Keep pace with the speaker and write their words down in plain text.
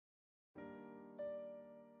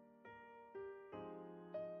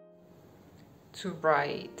To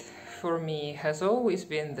write, for me, has always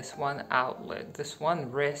been this one outlet, this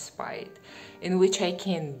one respite, in which I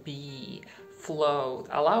can be, float,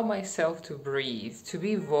 allow myself to breathe, to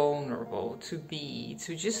be vulnerable,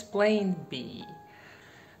 to just plain be.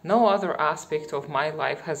 No other aspect of my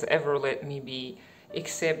life has ever let me be,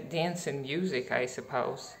 except dance and music, I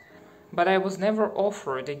suppose. But I was never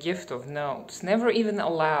offered a gift of notes, never even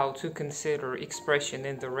allowed to consider expression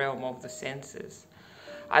in the realm of the senses.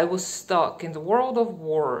 I was stuck in the world of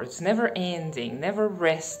words, never ending, never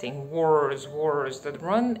resting, words that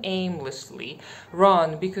run aimlessly,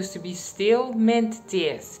 run because to be still meant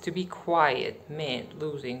death, to be quiet meant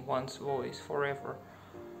losing one's voice forever.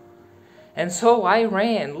 And so I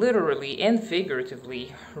ran, literally and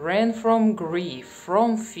figuratively, ran from grief,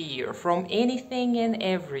 from fear, from anything and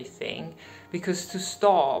everything, because to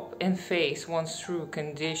stop and face one's true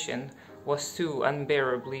condition was too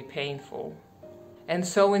unbearably painful. And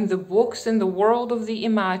so in the books and the world of the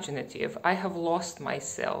imaginative, I have lost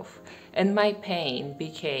myself, and my pain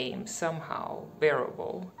became somehow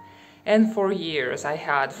bearable. And for years I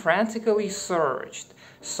had frantically searched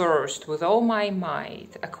with all my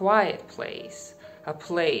might, a quiet place, a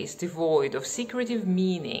place devoid of secretive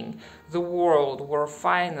meaning, the world where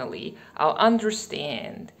finally I'll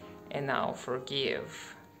understand and I'll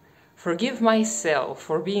forgive. Forgive myself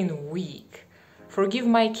for being weak. Forgive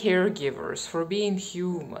my caregivers for being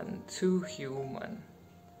human, too human.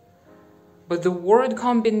 But the word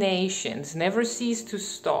combinations never cease to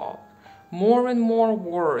stop. More and more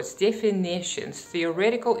words, definitions,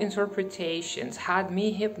 theoretical interpretations had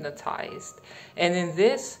me hypnotized, and in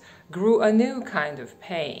this grew a new kind of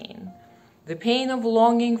pain. The pain of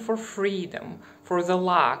longing for freedom, for the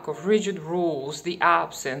lack of rigid rules, the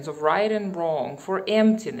absence of right and wrong, for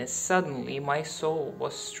emptiness suddenly my soul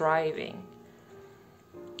was striving.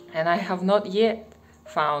 And I have not yet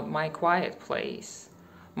found my quiet place.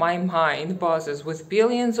 My mind buzzes with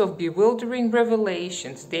billions of bewildering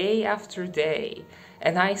revelations day after day,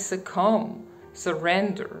 and I succumb,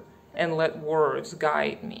 surrender, and let words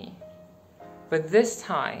guide me. But this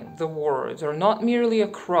time, the words are not merely a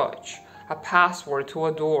crutch, a password to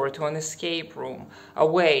a door to an escape room, a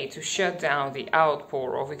way to shut down the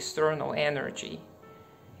outpour of external energy.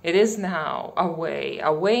 It is now a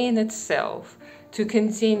way in itself, to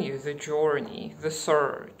continue the journey, the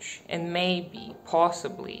search, and maybe,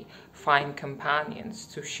 possibly, find companions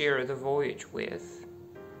to share the voyage with.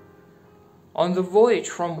 On the voyage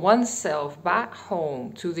from oneself back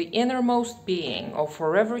home to the innermost being of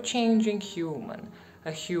forever changing human,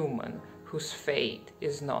 a human whose fate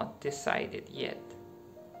is not decided yet.